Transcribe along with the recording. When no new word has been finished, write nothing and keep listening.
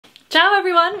Ciao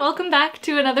everyone, welcome back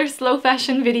to another slow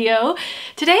fashion video.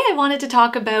 Today I wanted to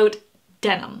talk about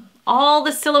denim. All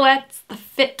the silhouettes, the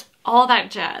fit, all that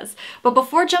jazz. But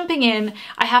before jumping in,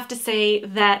 I have to say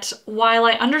that while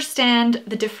I understand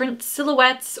the different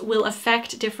silhouettes will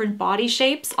affect different body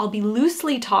shapes, I'll be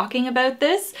loosely talking about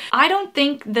this. I don't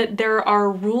think that there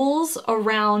are rules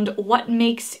around what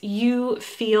makes you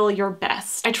feel your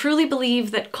best. I truly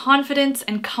believe that confidence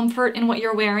and comfort in what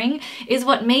you're wearing is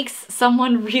what makes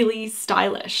someone really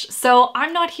stylish. So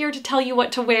I'm not here to tell you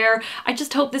what to wear. I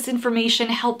just hope this information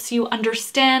helps you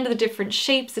understand the different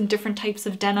shapes and different types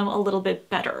of denim a little bit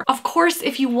better. Of course,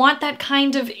 if you want that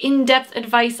kind of in-depth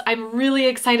advice, I'm really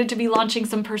excited to be launching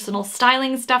some personal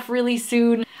styling stuff really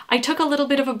soon. I took a little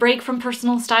bit of a break from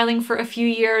personal styling for a few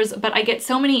years, but I get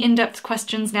so many in-depth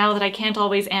questions now that I can't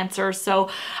always answer, so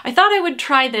I thought I would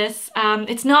try this.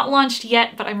 It's not launched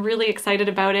yet, but I'm really excited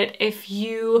about it. If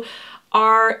you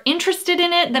are interested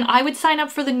in it, then I would sign up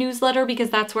for the newsletter because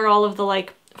that's where all of the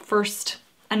first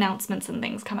announcements and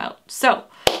things come out. So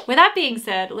with that being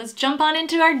said, let's jump on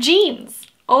into our jeans.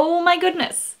 Oh my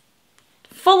goodness.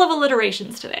 Full of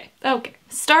alliterations today. Okay,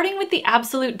 starting with the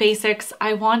absolute basics,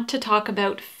 I want to talk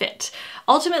about fit.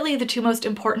 Ultimately, the two most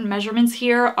important measurements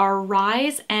here are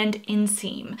rise and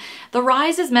inseam. The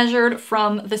rise is measured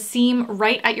from the seam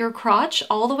right at your crotch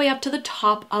all the way up to the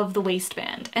top of the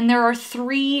waistband. And there are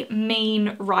three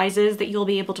main rises that you'll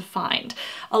be able to find.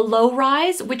 A low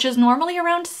rise, which is normally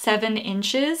around 7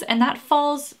 inches, and that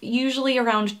falls usually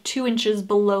around 2 inches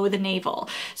below the navel.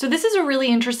 So this is a really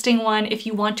interesting one if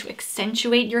you want to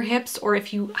accentuate your hips or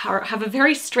if you have a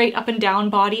very straight up and down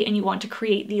body and you want to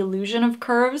create the illusion of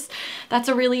curves. That's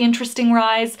a really interesting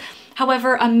rise.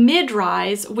 However, a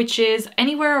mid-rise, which is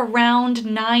anywhere around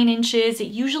 9 inches, it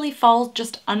usually falls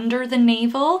just under the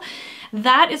navel.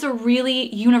 That is a really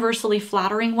universally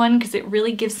flattering one because it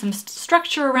really gives some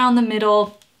structure around the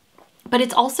middle, but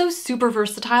it's also super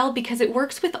versatile because it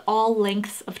works with all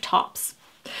lengths of tops.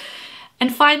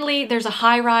 And finally, there's a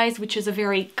high rise, which is a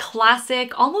very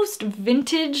classic, almost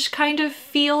vintage kind of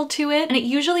feel to it. And it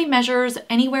usually measures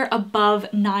anywhere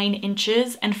above 9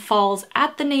 inches and falls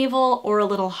at the navel or a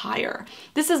little higher.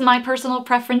 This is my personal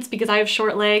preference because I have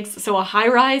short legs, so a high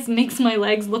rise makes my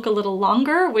legs look a little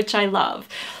longer, which I love.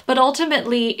 But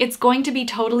ultimately, it's going to be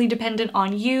totally dependent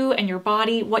on you and your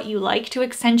body, what you like to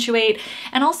accentuate,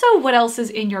 and also what else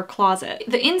is in your closet.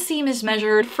 The inseam is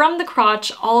measured from the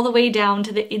crotch all the way down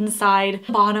to the inside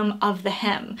bottom of the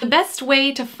hem. The best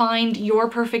way to find your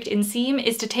perfect inseam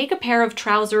is to take a pair of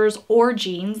trousers or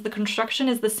jeans, the construction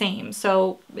is the same,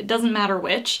 so it doesn't matter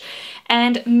which,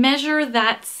 and measure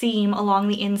that seam along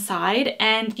the inside,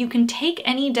 and you can take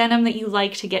any denim that you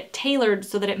like to get tailored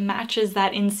so that it matches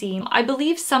that inseam. I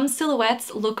believe some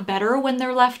silhouettes look better when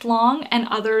they're left long and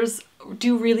others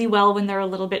do really well when they're a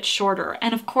little bit shorter.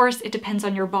 And of course, it depends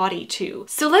on your body too.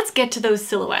 So let's get to those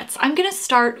silhouettes. I'm gonna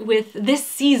start with this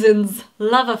season's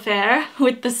love affair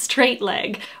with the straight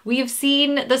leg. We have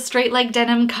seen the straight leg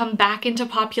denim come back into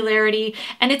popularity,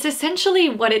 and it's essentially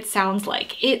what it sounds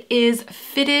like. It is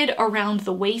fitted around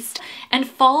the waist and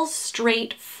falls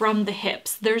straight from the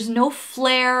hips. There's no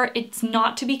flare. It's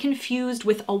not to be confused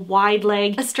with a wide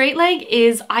leg. A straight leg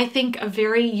is, I think, a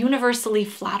very universally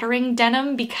flattering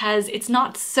denim because it's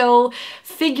not so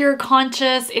figure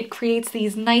conscious. It creates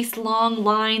these nice long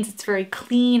lines. It's very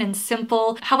clean and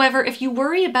simple. However, if you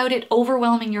worry about it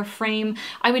overwhelming your frame,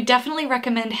 I would definitely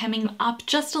recommend hemming up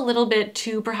just a little bit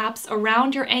to perhaps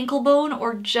around your ankle bone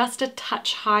or just a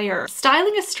touch higher.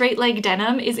 Styling a straight leg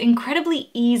denim is incredibly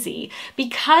easy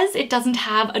because it doesn't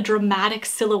have a dramatic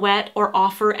silhouette or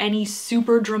offer any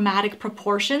super dramatic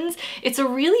proportions. It's a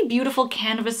really beautiful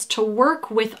canvas to work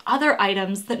with other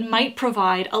items that might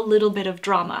provide a little bit of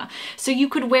drama. So you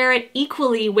could wear it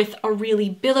equally with a really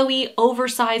billowy,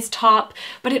 oversized top,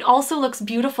 but it also looks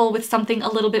beautiful with something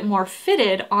a little bit more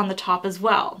fitted on the top as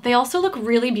well. They also look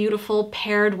really beautiful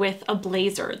paired with a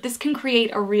blazer. This can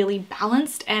create a really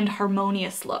balanced and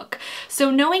harmonious look. So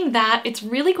knowing that, it's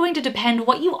really going to depend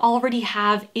what you already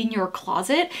have in your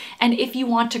closet and if you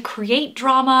want to create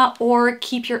drama or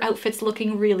keep your outfits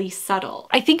looking really subtle.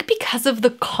 I think because of the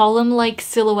column-like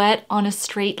silhouette on a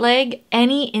straight leg,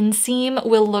 any inseam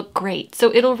will look great.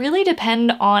 So it'll really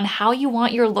depend on how you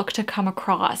want your look to come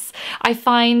across. I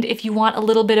find if you want a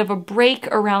little bit of a break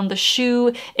around the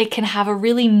shoe, it can have a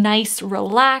really nice,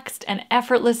 relaxed and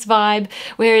effortless vibe,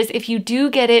 whereas if you do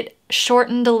get it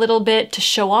shortened a little bit to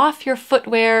show off your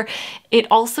footwear, it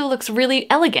also looks really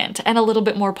elegant and a little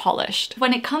bit more polished.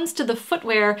 When it comes to the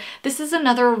footwear, this is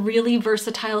another really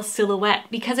versatile silhouette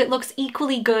because it looks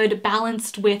equally good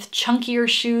balanced with chunkier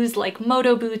shoes like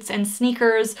moto boots and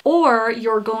sneakers, or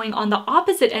you're going on the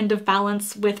opposite end of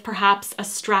balance with perhaps a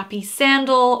strappy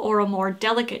sandal or a more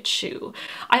delicate shoe.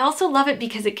 I also love it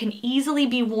because it can easily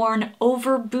be worn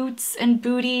over boots and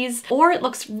booties, or it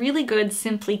looks really good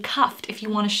simply cuffed if you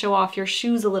want to show off your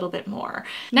shoes a little bit more.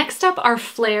 Next up are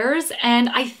flares, and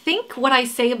I think what I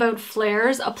say about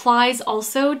flares applies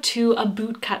also to a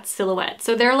bootcut silhouette.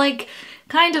 So they're like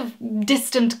kind of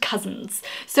distant cousins.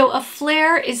 So a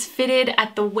flare is fitted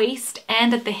at the waist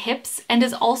and at the hips and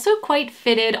is also quite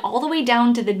fitted all the way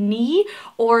down to the knee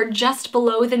or just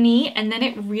below the knee, and then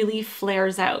it really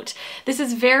flares out. This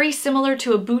is very similar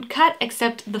to a boot cut,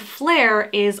 except the flare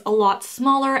is a lot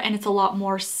smaller and it's a lot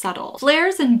more subtle.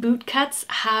 Flares and boot cuts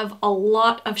have a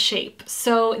lot of shape,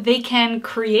 so they can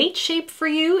create shape for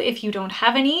you if you don't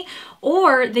have any,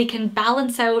 or they can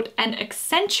balance out and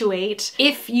accentuate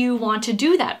if you want to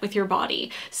do that with your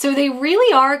body. So they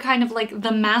really are kind of like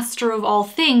the master of all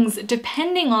things,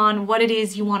 depending on what it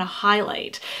is you want to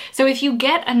highlight. So if you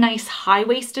get a nice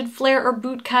high-waisted flare or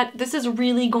boot cut, this is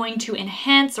really going to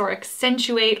enhance or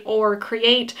accentuate or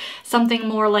create something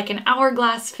more like an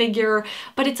hourglass figure,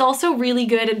 but it's also really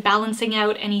good at balancing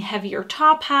out any heavier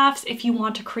top halves if you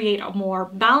want to create a more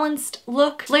balanced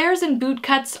look. Flares and boot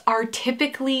cuts are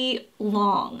typically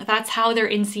long. That's how their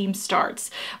inseam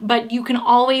starts, but you can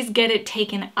always get it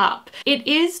taken up. It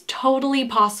is totally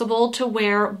possible to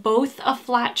wear both a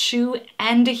flat shoe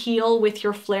and a heel with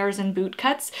your flares and boot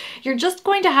cuts. You're just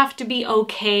going to have to be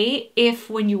okay if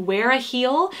when you wear a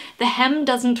heel, the hem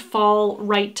doesn't fall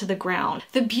right to the ground.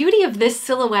 The beauty of this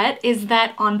silhouette is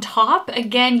that on top,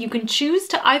 again, you can choose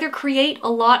to either create a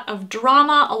lot of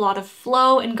drama, a lot of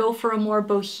flow, and go for a more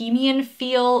bohemian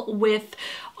feel with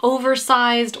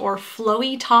oversized or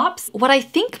flowy tops. What I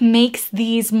think makes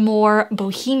these more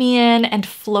bohemian and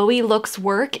flowy looks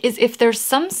work is if there's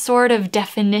some sort of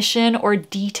definition or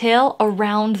detail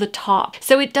around the top.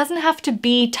 So it doesn't have to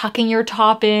be tucking your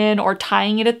top in or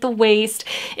tying it at the waist.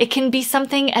 It can be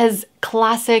something as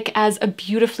classic as a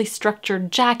beautifully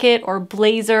structured jacket or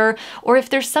blazer, or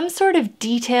if there's some sort of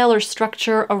detail or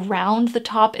structure around the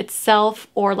top itself,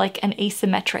 or like an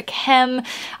asymmetric hem.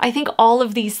 I think all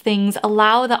of these things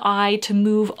allow the eye to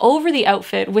move over the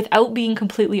outfit without being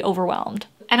completely overwhelmed.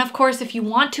 And of course, if you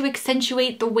want to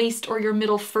accentuate the waist or your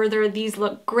middle further, these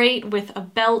look great with a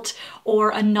belt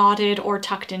or a knotted or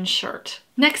tucked in shirt.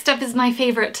 Next up is my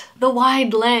favorite, the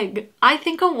wide leg. I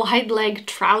think a wide leg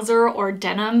trouser or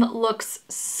denim looks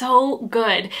so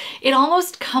good. It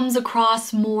almost comes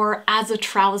across more as a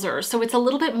trouser, so it's a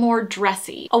little bit more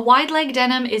dressy. A wide leg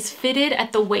denim is fitted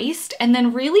at the waist and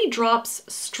then really drops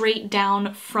straight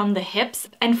down from the hips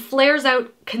and flares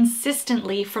out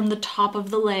consistently from the top of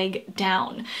the leg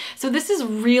down. So this is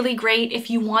really great if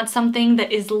you want something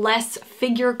that is less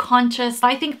figure conscious.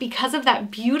 I think because of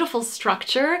that beautiful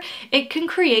structure, it can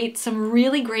create some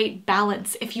really great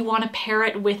balance if you want to pair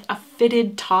it with a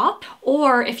fitted top,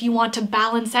 or if you want to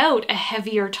balance out a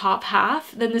heavier top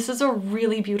half, then this is a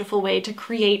really beautiful way to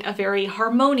create a very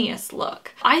harmonious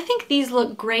look. I think these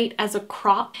look great as a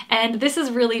crop, and this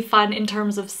is really fun in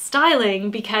terms of styling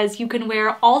because you can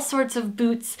wear all sorts of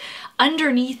boots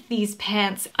underneath these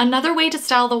pants. Another way to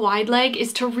style the wide leg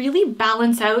is to really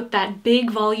balance out that big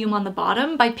volume on the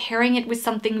bottom by pairing it with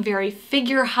something very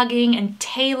figure hugging and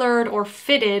tailored or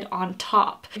fitted on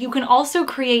top. You can also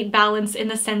create balance in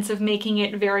the sense of making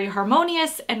it very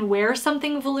harmonious and wear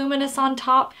something voluminous on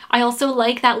top. I also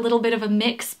like that little bit of a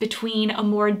mix between a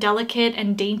more delicate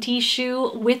and dainty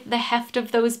shoe with the heft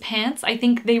of those pants. I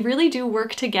think they really do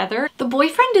work together. The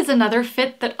boyfriend is another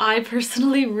fit that I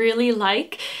personally really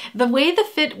like. The way the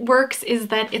fit works is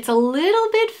that it's a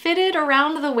little bit fitted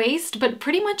around the waist, but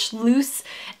pretty much loose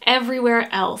everywhere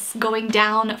else, going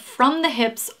down from the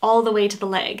hips all the way to the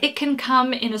leg. It can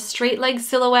come in a straight leg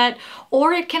silhouette,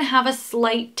 or it can have a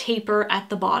slight taper at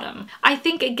the bottom. I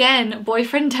think, again,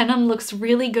 boyfriend denim looks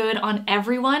really good on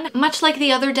everyone. Much like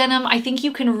the other denim, I think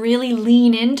you can really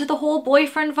lean into the whole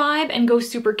boyfriend vibe and go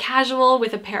super casual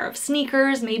with a pair of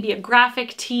sneakers, maybe a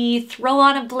graphic tee, throw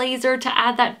on a blazer to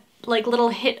add that like little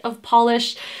hit of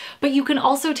polish, but you can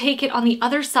also take it on the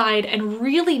other side and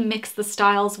really mix the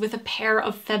styles with a pair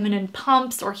of feminine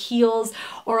pumps or heels,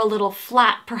 or a little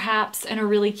flat perhaps, and a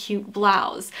really cute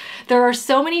blouse. There are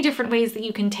so many different ways that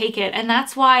you can take it, and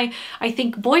that's why I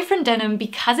think boyfriend denim,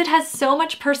 because it has so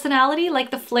much personality,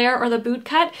 like the flare or the boot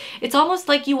cut, it's almost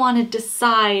like you want to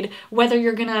decide whether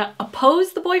you're gonna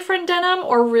oppose the boyfriend denim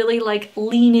or really like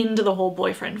lean into the whole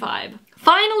boyfriend vibe.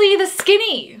 Finally, the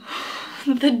skinny.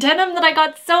 The denim that I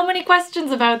got so many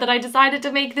questions about that I decided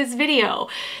to make this video.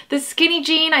 The skinny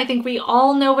jean, I think we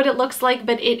all know what it looks like,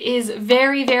 but it is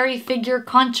very, very figure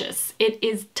conscious. It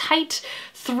is tight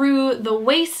through the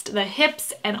waist, the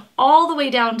hips, and all the way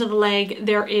down to the leg.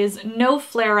 There is no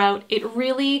flare out. It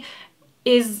really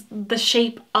is the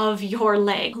shape of your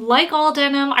leg. Like all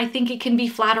denim, I think it can be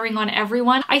flattering on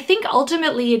everyone. I think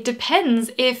ultimately it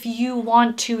depends if you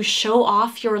want to show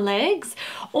off your legs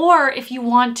or if you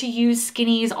want to use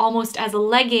skinnies almost as a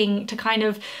legging to kind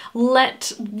of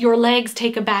let your legs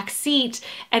take a back seat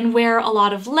and wear a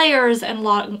lot of layers and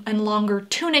longer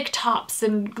tunic tops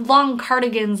and long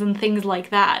cardigans and things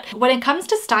like that. When it comes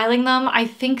to styling them, I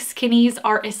think skinnies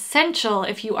are essential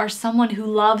if you are someone who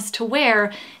loves to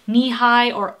wear knee-high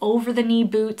or over-the-knee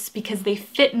boots because they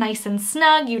fit nice and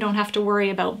snug. You don't have to worry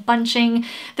about bunching.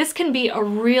 This can be a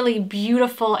really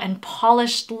beautiful and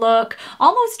polished look,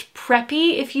 almost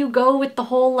preppy if you go with the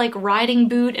whole like riding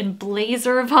boot and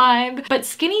blazer vibe. But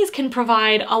skinnies can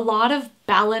provide a lot of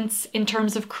balance in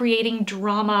terms of creating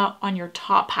drama on your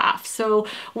top half. So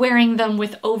wearing them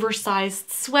with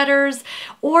oversized sweaters,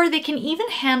 or they can even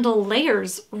handle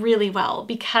layers really well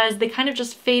because they kind of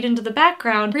just fade into the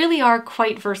background, really are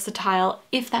quite versatile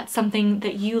if that's something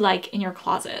that you like in your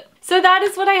closet. So that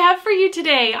is what I have for you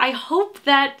today. I hope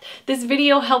that this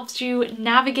video helps you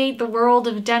navigate the world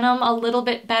of denim a little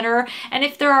bit better. And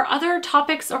if there are other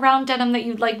topics around denim that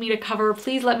you'd like me to cover,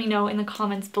 please let me know in the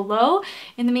comments below.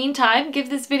 In the meantime,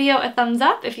 give this video a thumbs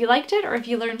up if you liked it or if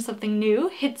you learned something new.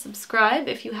 Hit subscribe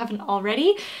if you haven't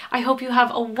already. I hope you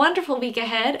have a wonderful week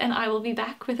ahead, and I will be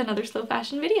back with another slow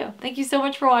fashion video. Thank you so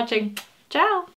much for watching. Ciao!